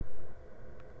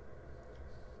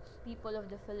People of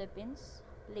the Philippines,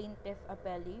 Plaintiff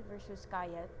Appellee versus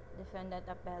Kayat, Defendant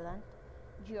Appellant,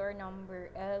 GR number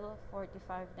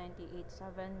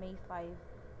L45987, May 5,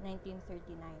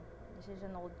 1939. This is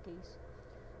an old case.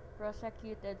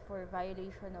 Prosecuted for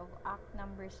violation of Act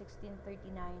number 1639,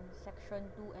 Section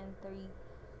 2 and 3.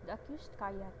 The accused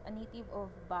Kayat, a native of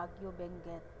Baguio,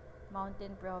 Benguet,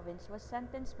 Mountain Province, was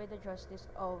sentenced by the Justice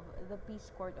of the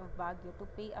Peace Court of Baguio to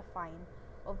pay a fine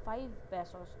of 5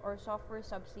 pesos or suffer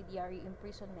subsidiary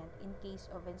imprisonment in case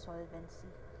of insolvency.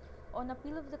 On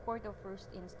appeal of the Court of First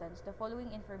Instance, the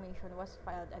following information was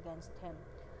filed against him: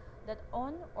 that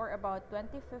on or about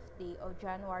 25th day of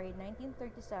January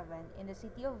 1937 in the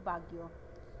city of Baguio,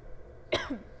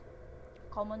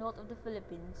 Commonwealth of the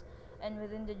Philippines, and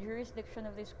within the jurisdiction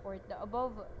of this court, the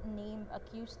above named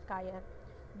accused Kayat,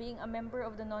 being a member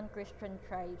of the non-Christian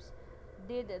tribes,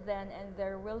 did then and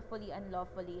there willfully,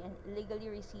 unlawfully, and illegally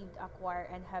received, acquire,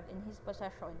 and have in his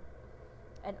possession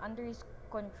and under his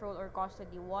control or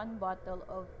custody 1 bottle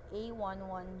of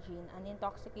A11 gin, an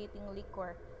intoxicating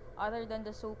liquor other than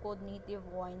the so-called native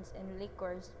wines and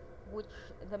liquors which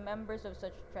the members of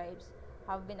such tribes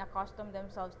have been accustomed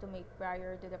themselves to make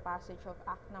prior to the passage of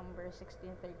Act number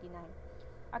 1639.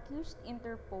 Accused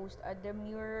interposed a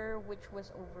demurrer which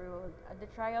was overruled. At the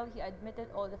trial, he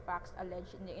admitted all the facts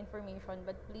alleged in the information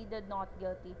but pleaded not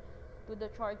guilty to the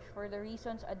charge for the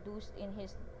reasons adduced in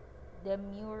his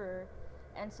demurrer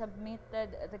and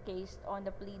submitted the case on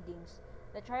the pleadings.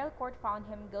 The trial court found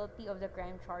him guilty of the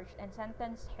crime charged and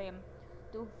sentenced him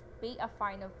to pay a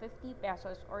fine of 50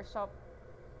 pesos or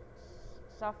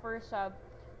suffer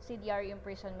subsidiary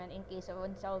imprisonment in case of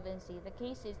insolvency. The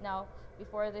case is now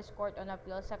before this court on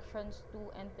appeal. Sections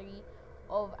 2 and 3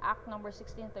 of Act number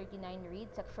 1639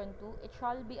 read, Section 2, it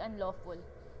shall be unlawful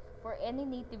for any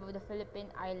native of the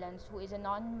Philippine Islands who is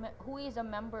a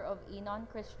member of a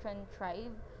non-Christian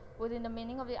tribe within the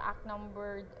meaning of the Act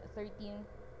number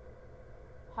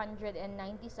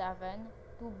 1397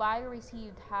 to buy,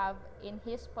 receive, have in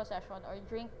his possession, or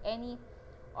drink any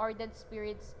ardent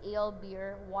spirits, ale,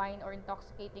 beer, wine, or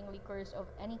intoxicating liquors of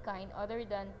any kind other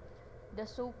than the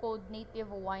so-called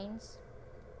native wines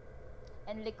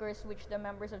and liquors which the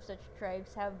members of such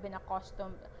tribes have been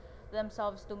accustomed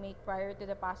themselves to make prior to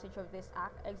the passage of this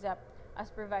act, except as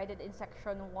provided in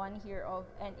section 1 hereof,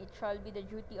 and it shall be the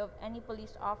duty of any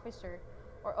police officer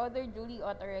or other duly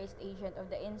authorized agent of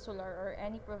the insular or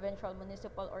any provincial,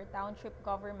 municipal, or township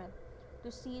government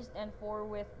to seize and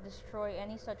forthwith destroy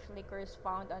any such liquors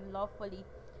found unlawfully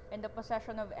in the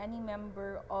possession of any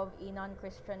member of a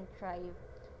non-Christian tribe.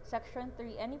 Section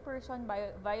 3. Any person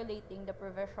violating the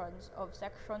provisions of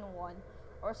Section 1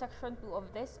 or Section 2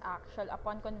 of this Act shall,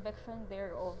 upon conviction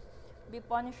thereof, be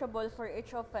punishable for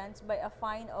each offense by a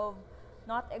fine of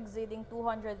not exceeding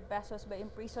 200 pesos, by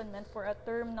imprisonment for a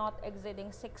term not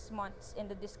exceeding 6 months in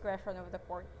the discretion of the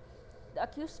court. The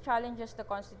accused challenges the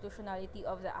constitutionality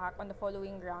of the act on the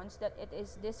following grounds: that it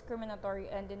is discriminatory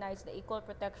and denies the equal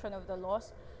protection of the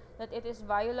laws, that it is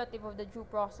violative of the due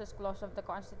process clause of the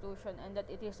Constitution, and that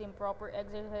it is improper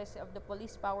exercise of the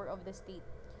police power of the state.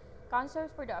 Counsel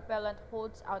for the appellant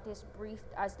holds out his brief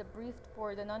as the brief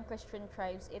for the non-Christian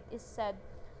tribes. It is said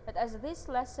that as these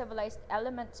less civilized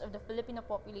elements of the Filipino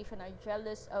population are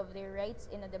jealous of their rights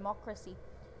in a democracy,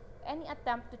 any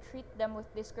attempt to treat them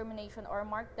with discrimination or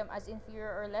mark them as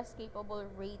inferior or less capable,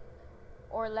 rate,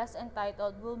 or less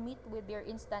entitled will meet with their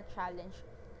instant challenge.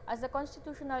 As the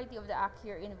constitutionality of the act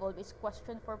here involved is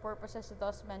questioned for purposes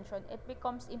thus mentioned, it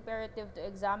becomes imperative to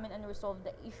examine and resolve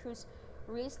the issues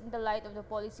raised in the light of the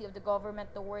policy of the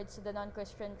government towards the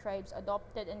non-Christian tribes,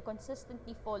 adopted and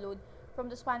consistently followed from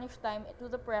the Spanish time to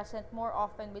the present, more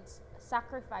often with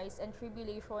sacrifice and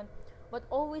tribulation, but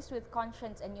always with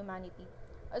conscience and humanity.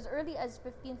 As early as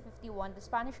 1551, the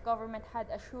Spanish government had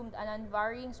assumed an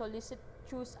unvarying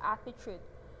solicitous attitude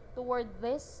toward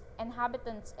these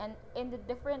inhabitants, and in the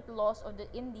different laws of the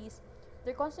Indies,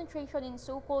 their concentration in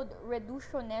so-called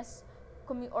reductionists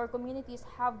or communities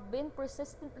have been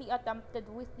persistently attempted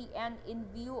with the end in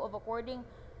view of according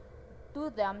to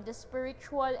them the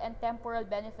spiritual and temporal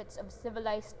benefits of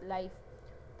civilized life.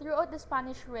 Throughout the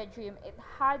Spanish regime, it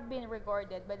had been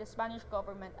regarded by the Spanish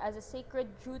government as a sacred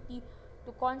duty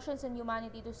to conscience and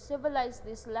humanity to civilize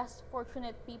these less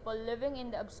fortunate people living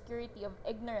in the obscurity of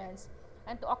ignorance,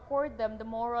 and to accord them the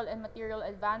moral and material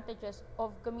advantages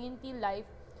of community life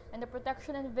and the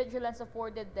protection and vigilance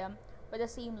afforded them by the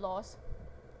same laws.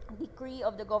 Decree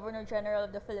of the Governor General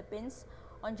of the Philippines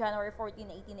on January 14,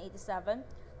 1887.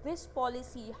 This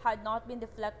policy had not been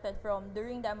deflected from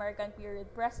during the American period.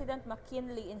 President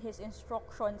McKinley, in his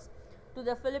instructions to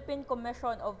the Philippine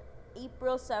Commission of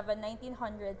April 7,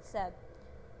 1900, said,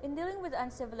 In dealing with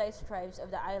uncivilized tribes of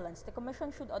the islands, the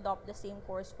Commission should adopt the same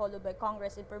course followed by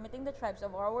Congress in permitting the tribes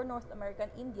of our North American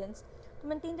Indians to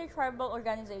maintain their tribal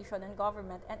organization and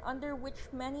government, and under which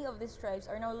many of these tribes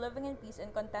are now living in peace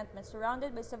and contentment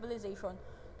surrounded by civilization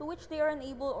to which they are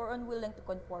unable or unwilling to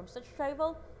conform. Such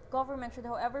tribal government should,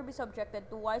 however, be subjected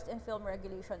to wise and firm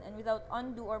regulation, and without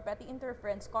undue or petty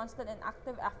interference, constant and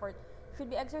active effort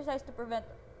should be exercised to prevent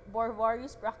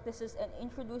barbarous practices and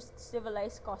introduce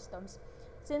civilized customs.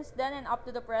 Since then and up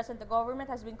to the present, the government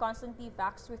has been constantly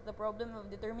vexed with the problem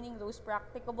of determining those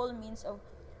practicable means of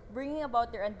bringing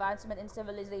about their advancement in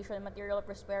civilization and material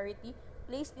prosperity,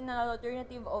 placed in an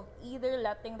alternative of either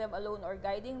letting them alone or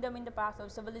guiding them in the path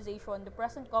of civilization. The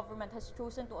present government has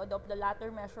chosen to adopt the latter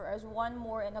measure as one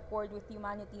more in accord with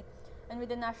humanity and with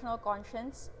the national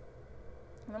conscience.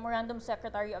 Memorandum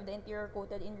Secretary of the Interior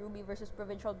quoted in Ruby versus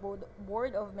Provincial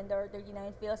Board of Mindoro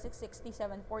 39, Phil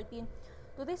 667-14.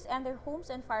 To this end, their homes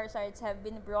and firesides have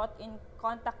been brought in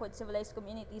contact with civilized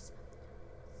communities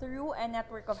through a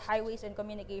network of highways and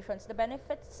communications. The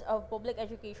benefits of public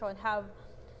education have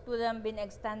to them been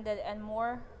extended, and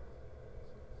more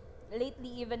lately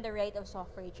even the right of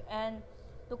suffrage. And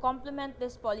to complement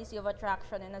this policy of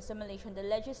attraction and assimilation, the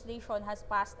legislation has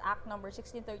passed Act Number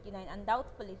 1639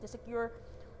 undoubtedly to secure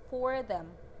for them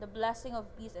the blessing of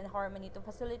peace and harmony, to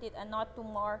facilitate and not to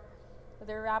mar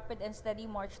their rapid and steady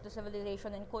march to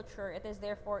civilization and culture. It is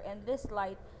therefore in this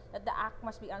light that the Act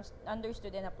must be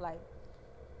understood and applied.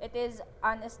 It is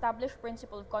an established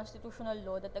principle of constitutional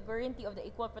law that the guarantee of the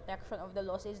equal protection of the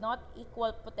laws is not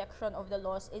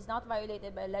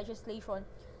violated by legislation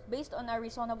based on a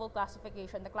reasonable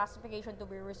classification. The classification to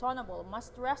be reasonable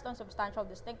must rest on substantial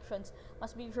distinctions,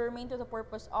 must be germane to the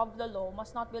purpose of the law,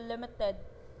 must not be limited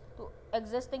to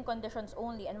existing conditions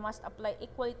only, and must apply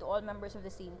equally to all members of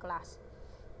the same class.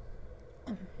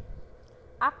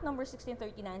 Act Number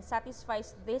 1639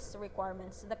 satisfies these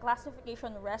requirements. The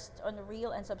classification rests on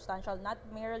real and substantial, not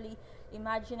merely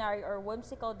imaginary or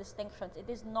whimsical distinctions. It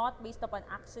is not based upon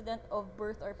accident of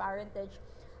birth or parentage,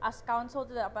 as counsel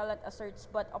to the appellant asserts,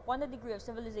 but upon the degree of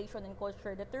civilization and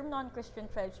culture. The term non-Christian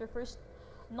tribes refers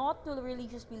not to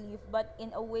religious belief, but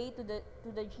in a way to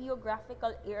the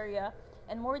geographical area,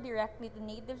 and more directly to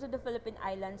natives of the Philippine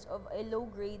Islands of a low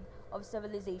grade of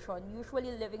civilization,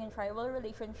 usually living in tribal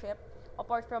relationship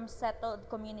apart from settled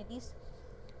communities.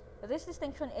 This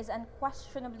distinction is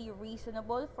unquestionably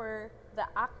reasonable, for the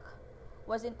Act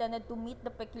was intended to meet the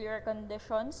peculiar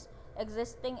conditions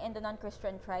existing in the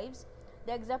non-Christian tribes.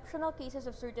 The exceptional cases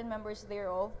of certain members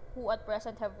thereof, who at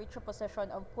present have reached a position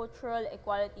of cultural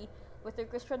equality with their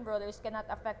Christian brothers, cannot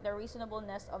affect the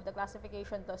reasonableness of the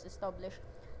classification thus established.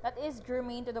 That is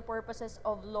germane to the purposes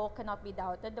of law cannot be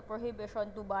doubted. The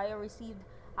prohibition to buy or receive,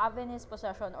 have in his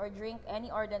possession, or drink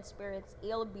any ardent spirits,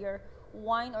 ale, beer,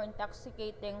 wine, or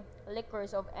intoxicating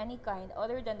liquors of any kind,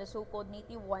 other than the so-called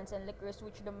native wines and liquors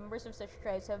which the members of such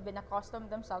tribes have been accustomed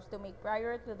themselves to make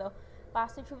prior to the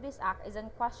passage of this act, is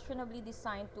unquestionably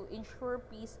designed to ensure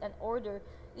peace and order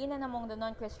in and among the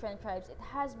non-Christian tribes. It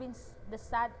has been the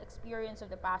sad experience of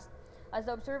the past, as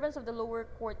the observance of the lower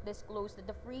court disclosed, that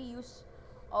the free use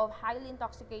of highly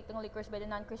intoxicating liquors by the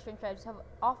non-Christian tribes have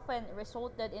often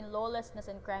resulted in lawlessness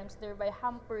and crimes, thereby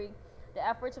hampering the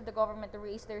efforts of the government to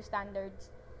raise their standards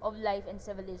of life and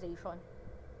civilization.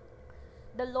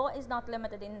 The law is not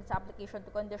limited in its application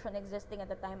to conditions existing at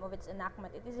the time of its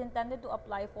enactment. It is intended to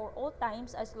apply for all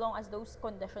times as long as those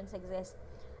conditions exist.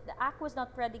 The Act was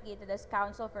not predicated, as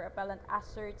counsel for appellant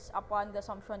asserts, upon the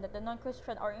assumption that the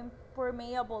non-Christian are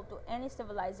impermeable to any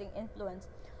civilizing influence.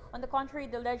 On the contrary,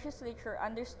 the legislature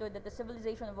understood that the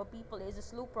civilization of a people is a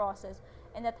slow process,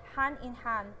 and that hand in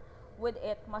hand with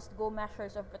it must go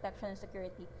measures of protection and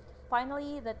security.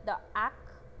 Finally, that the Act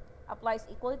applies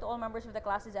equally to all members of the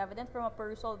class is evident from a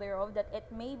perusal thereof. That it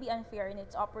may be unfair in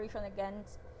its operation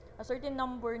against a certain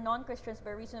number non-Christians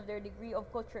by reason of their degree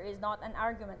of culture is not an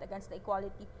argument against the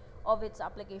equality of its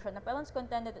application. Appellants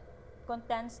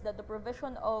contends that the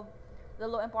provision of the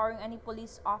law empowering any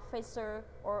police officer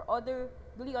or other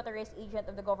duly authorized agent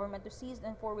of the government to seize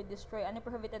and forthwith destroy any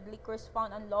prohibited liquors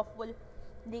found unlawfully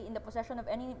in the possession of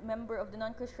any member of the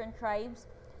non-Christian tribes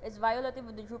is violative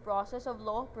of the due process of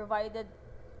law provided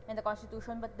in the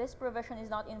Constitution, but this provision is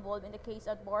not involved in the case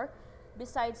at bar.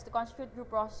 Besides, to constitute due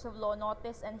process of law,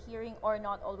 notice and hearing are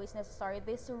not always necessary.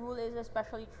 This rule is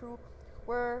especially true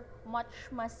where much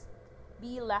must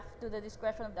be left to the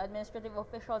discretion of the administrative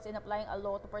officials in applying a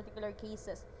law to particular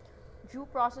cases. Due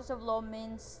process of law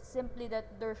means simply that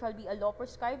there shall be a law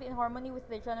prescribed in harmony with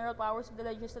the general powers of the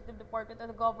legislative department of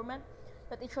the government,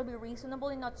 that it shall be reasonable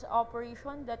in its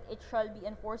operation, that it shall be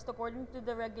enforced according to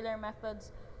the regular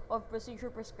methods of procedure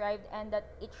prescribed, and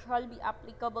that it shall be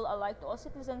applicable alike to all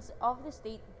citizens of the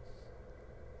state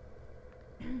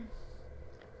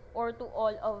or to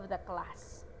all of the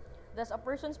class. Thus, a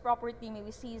person's property may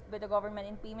be seized by the government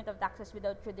in payment of taxes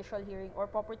without judicial hearing, or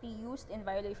property used in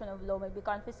violation of law may be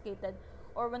confiscated,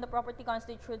 or when the property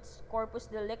constitutes corpus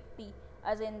delicti,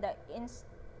 as in the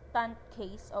instant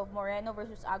case of Moreno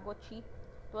versus Agochi,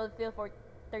 12 Phil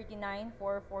 39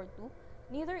 442.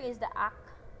 Neither is the act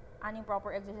an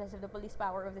improper exercise of the police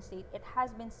power of the state. It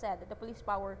has been said that the police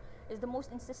power is the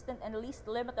most insistent and least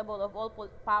limitable of all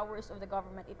powers of the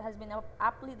government. It has been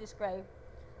aptly described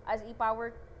as a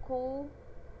power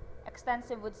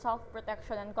co-extensive with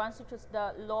self-protection and constitutes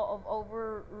the law of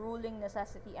overruling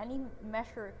necessity. Any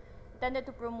measure intended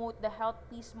to promote the health,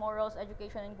 peace, morals,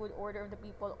 education, and good order of the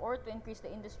people, or to increase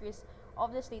the industries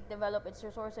of the state, develop its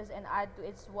resources, and add to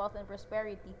its wealth and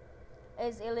prosperity,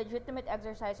 is a legitimate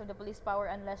exercise of the police power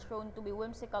unless shown to be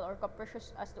whimsical or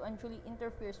capricious as to unduly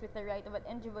interferes with the right of an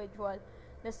individual.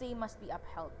 The same must be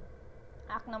upheld.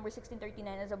 Act number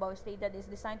 1639, as above stated, is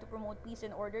designed to promote peace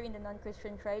and order in the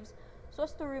non-Christian tribes so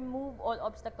as to remove all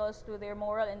obstacles to their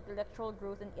moral and intellectual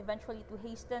growth, and eventually to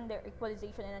hasten their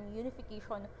equalization and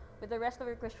unification with the rest of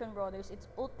their Christian brothers. Its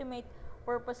ultimate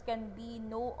purpose can be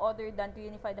no other than to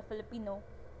unify the Filipino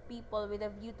people with a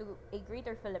view to a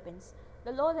greater Philippines.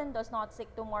 The law then does not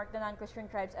seek to mark the non-Christian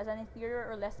tribes as an inferior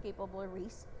or less capable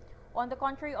race. On the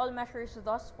contrary, all measures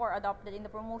thus far adopted in the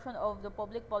promotion of the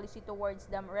public policy towards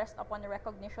them rest upon the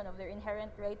recognition of their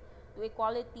inherent right to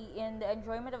equality in the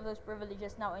enjoyment of those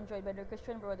privileges now enjoyed by their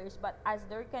Christian brothers. But as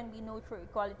there can be no true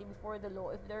equality before the law,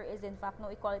 if there is in fact no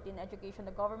equality in education,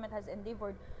 the government has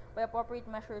endeavored by appropriate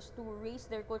measures to raise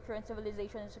their culture and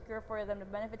civilization and secure for them the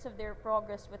benefits of their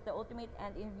progress, with the ultimate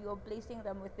end in view of placing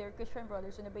them with their Christian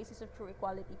brothers on the basis of true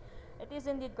equality. It is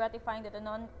indeed gratifying that the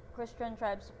non-Christian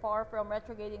tribes, far from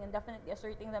retrograding and definitely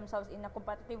asserting themselves in a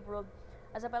competitive world,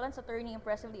 as appellant's attorney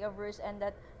impressively avers, and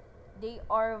that they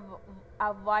are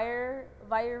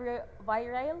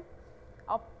virile,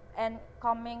 up and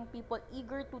coming people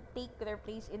eager to take their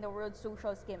place in the world's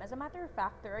social scheme. As a matter of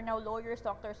fact, there are now lawyers,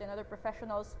 doctors, and other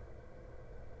professionals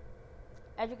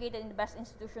educated in the best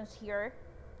institutions here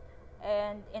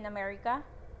and in America.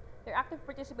 Their active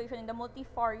participation in the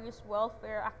multifarious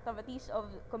welfare activities of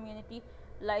community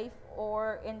life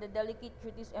or in the delicate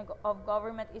duties of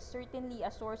government is certainly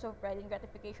a source of pride and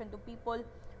gratification to people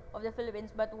of the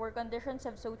Philippines, but where conditions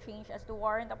have so changed as to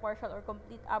warrant a partial or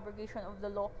complete abrogation of the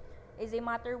law is a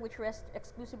matter which rests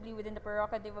exclusively within the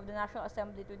prerogative of the National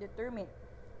Assembly to determine.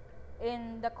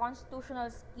 In the constitutional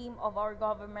scheme of our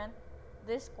government,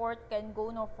 this court can go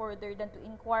no further than to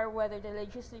inquire whether the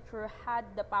legislature had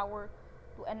the power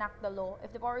to enact the law.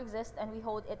 If the power exists, and we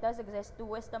hold it does exist, the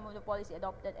wisdom of the policy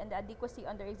adopted and the adequacy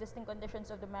under existing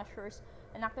conditions of the measures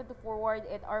enacted to forward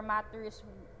it are matters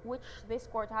which this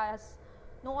court has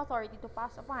no authority to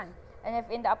pass upon. And if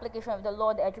in the application of the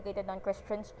law the educated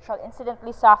non-Christians shall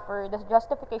incidentally suffer, the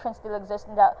justification still exists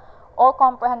in the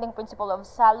all-comprehending principle of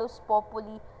salus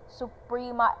populi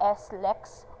suprema es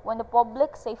lex, when the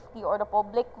public safety or the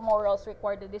public morals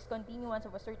require the discontinuance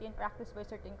of a certain practice by a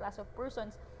certain class of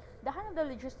persons. The hand of the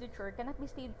legislature cannot be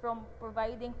stayed from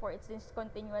providing for its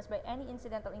discontinuance by any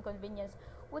incidental inconvenience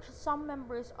which some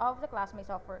members of the class may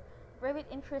suffer. The private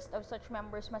interest of such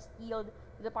members must yield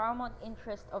to the paramount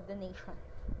interest of the nation.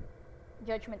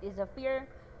 Judgment is a fear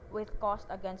with cost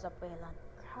against appellant.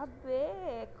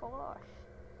 Grabe, gosh.